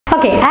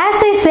Okay, as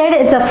I said,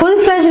 it's a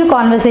full-fledged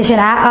conversation.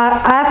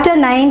 After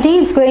 90,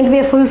 it's going to be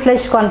a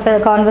full-fledged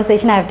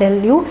conversation, I have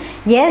told you.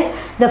 Yes,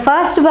 the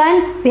first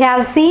one, we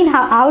have seen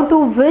how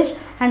to wish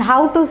and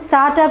how to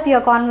start up your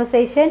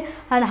conversation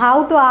and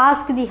how to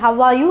ask the how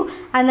are you.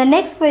 And the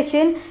next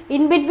question,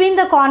 in between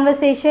the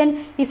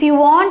conversation, if you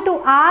want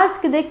to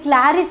ask the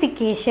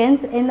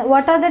clarifications, in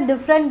what are the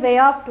different way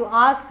of to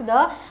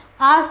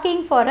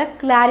asking for a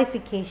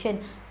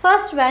clarification.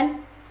 First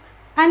one,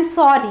 I'm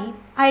sorry,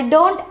 I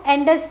don't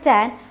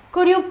understand.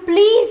 Could you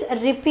please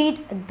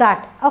repeat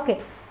that? Okay.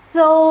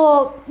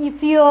 So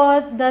if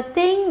you're the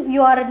thing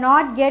you are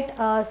not get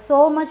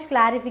so much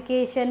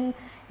clarification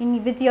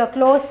with your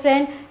close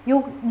friend,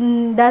 you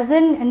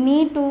doesn't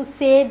need to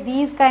say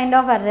these kind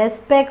of a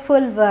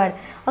respectful word.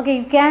 Okay,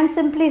 you can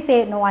simply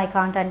say no, I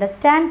can't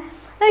understand.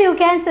 No, you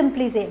can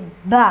simply say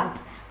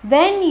but.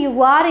 When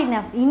you are in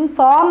an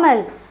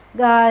informal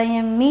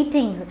in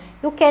meetings,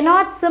 you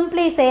cannot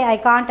simply say I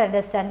can't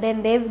understand,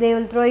 then they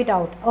will throw it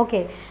out.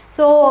 Okay,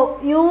 so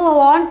you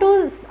want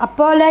to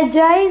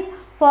apologize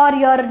for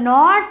your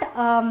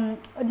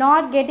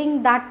not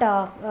getting that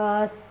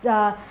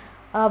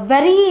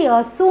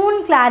very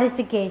soon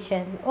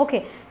clarifications.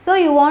 Okay, so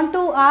you want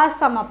to ask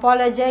some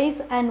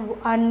apologize,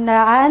 and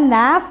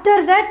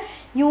after that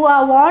you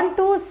want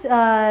to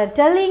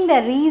telling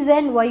the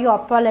reason why you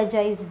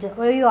apologized,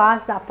 why you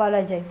asked the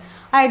apologize.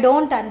 I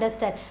don't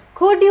understand.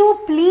 Could you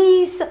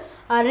please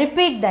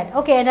repeat that?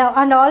 Okay,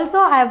 and also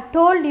I have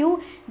told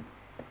you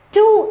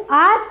to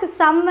ask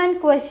someone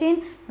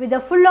question with a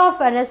full of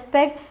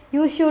respect.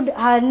 You should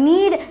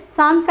need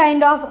some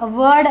kind of a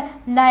word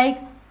like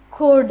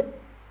could,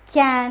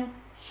 can,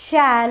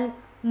 shall,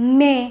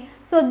 may.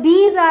 So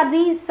these are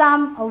the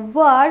some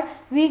word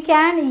we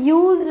can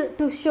use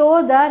to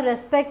show the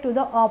respect to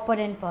the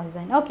opponent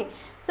person. Okay.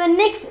 So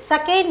next,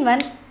 second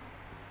one,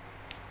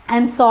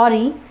 I'm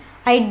sorry,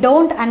 I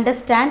don't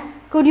understand.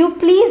 Could you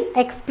please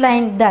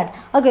explain that?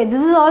 Okay,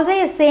 this is also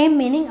a same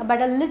meaning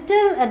but a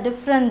little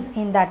difference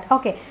in that.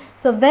 Okay,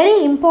 so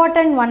very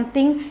important one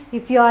thing,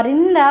 if you are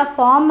in the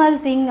formal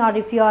thing or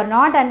if you are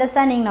not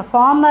understanding the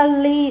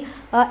formally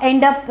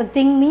end up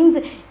thing, means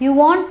you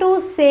want to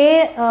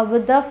say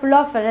with the full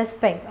of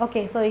respect.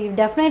 Okay, so you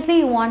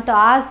definitely want to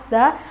ask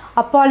the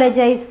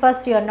apologize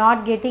first. You are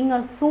not getting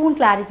a soon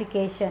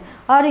clarification,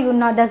 or you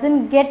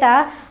doesn't get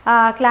a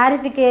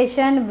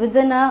clarification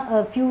within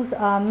a few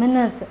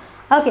minutes.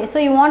 Okay, so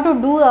you want to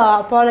do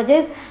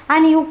apologize,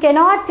 and you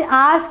cannot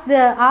ask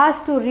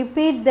to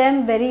repeat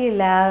them very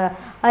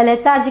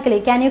lethargically.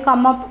 Can you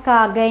come up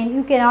again?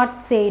 You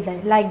cannot say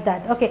it like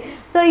that. Okay,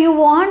 so you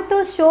want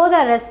to show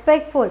the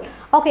respectful.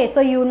 Okay,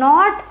 so you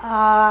not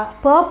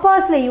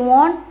purposely you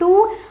want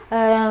to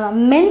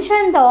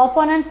mention the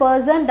opponent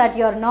person that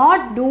you are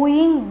not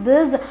doing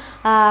this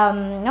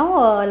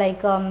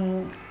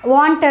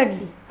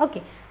wantedly.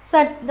 Okay,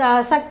 so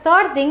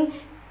third thing,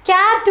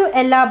 care to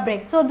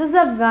elaborate. So this is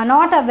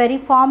not a very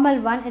formal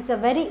one, it's a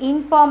very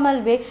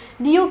informal way.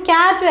 Do you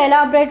care to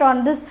elaborate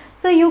on this?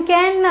 So you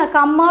can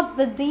come up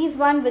with these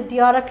one with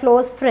your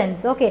close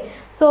friends. Okay,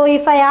 so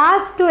if I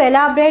ask to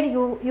elaborate,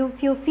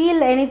 if you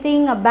feel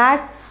anything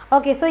bad,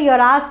 okay, so you are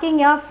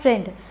asking your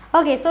friend.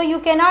 Okay, so you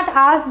cannot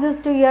ask this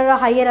to your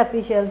higher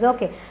officials.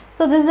 Okay,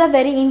 so this is a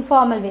very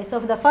informal way.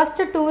 So the first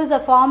two is a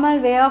formal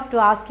way of to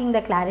asking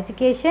the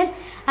clarification,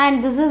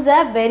 and this is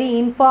a very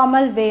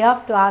informal way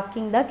of to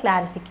asking the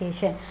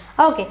clarification.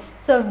 Okay,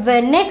 so the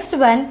next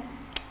one,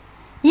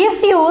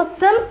 if you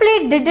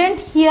simply didn't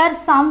hear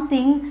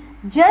something,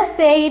 just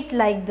say it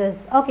like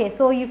this. Okay,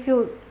 so if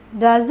you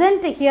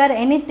doesn't hear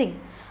anything,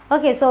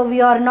 okay, so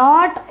we are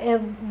not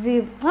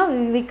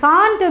we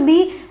can't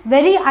be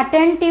very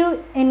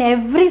attentive in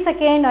every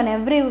second on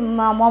every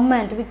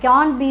moment. We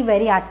can't be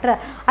very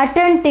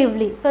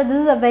attentively. So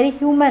this is a very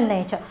human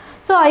nature.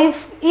 So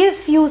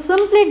if you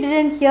simply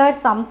didn't hear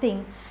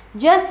something,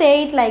 just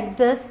say it like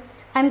this.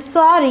 I'm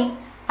sorry,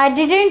 I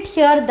didn't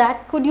hear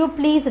that. Could you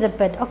please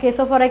repeat? Okay,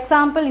 so for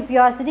example, if you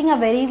are sitting a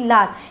very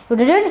large, you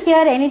didn't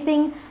hear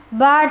anything,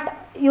 but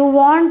you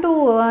want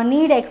to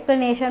need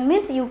explanation,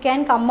 means you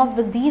can come up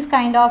with these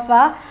kind of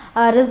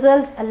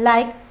results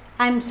like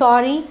I'm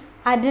sorry,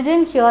 I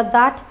didn't hear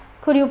that.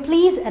 Could you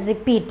please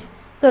repeat?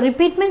 So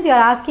repeat means you are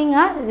asking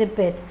a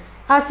repeat.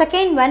 Our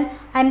second one,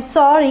 I'm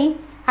sorry,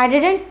 I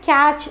didn't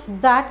catch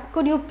that.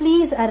 Could you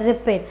please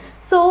repeat?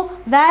 So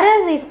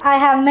whereas if I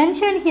have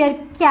mentioned here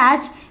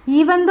catch,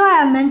 even though I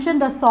have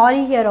mentioned the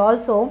sorry here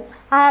also,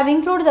 I have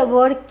included the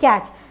word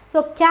catch.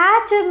 So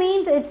catch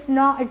means it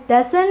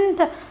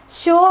doesn't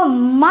show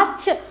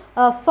much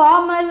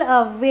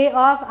formal way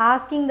of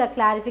asking the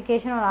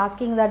clarification or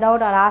asking the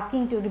doubt or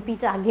asking to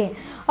repeat again.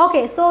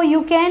 Okay, so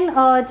you can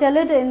tell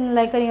it in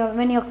like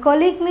when your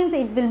colleague, means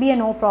it will be a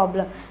no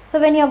problem. So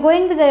when you are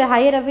going with the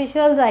higher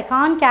officials, I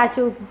can't catch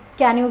you,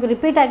 can you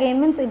repeat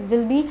again, means it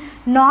will be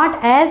not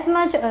as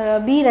much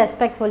be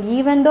respectful,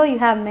 even though you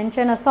have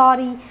mentioned a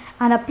sorry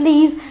and a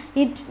please.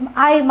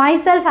 I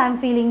myself am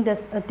feeling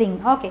this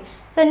thing. Okay,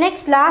 So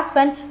next last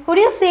one, could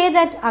you say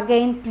that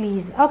again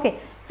please? Okay,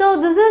 so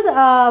this is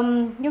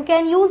you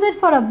can use it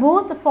for a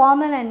both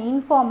formal and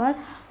informal,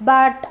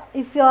 but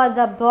if your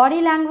the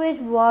body language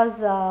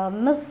was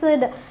missed,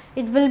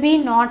 it will be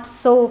not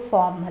so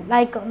formal.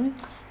 Like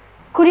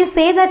could you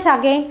say that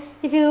again?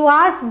 If you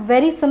ask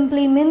very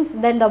simply means,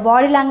 then the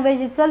body language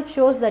itself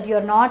shows that you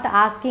are not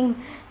asking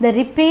the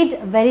repeat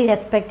very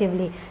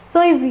respectively.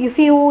 So if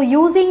you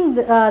using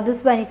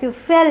this one, if you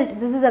felt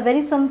this is a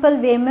very simple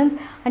way means,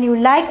 and you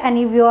like, and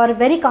if you are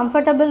very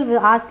comfortable with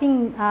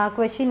asking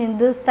question in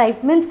this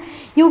type means,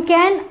 you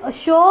can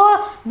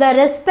show the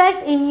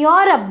respect in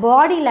your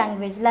body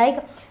language.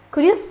 Like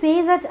could you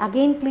say that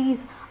again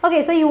please?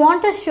 Okay, so you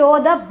want to show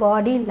the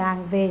body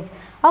language.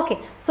 Okay,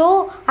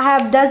 so I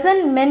have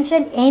doesn't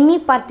mention any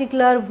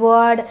particular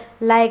word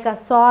like a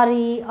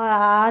sorry or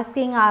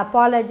asking I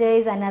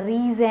apologize and a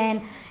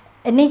reason,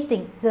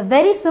 anything. It's a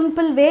very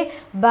simple way,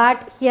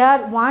 but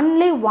here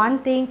only one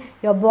thing,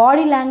 your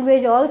body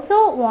language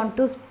also want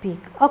to speak.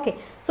 Okay,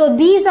 so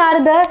these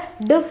are the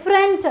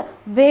different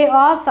way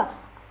of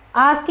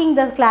asking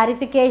the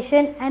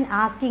clarification and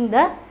asking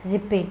the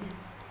repeat.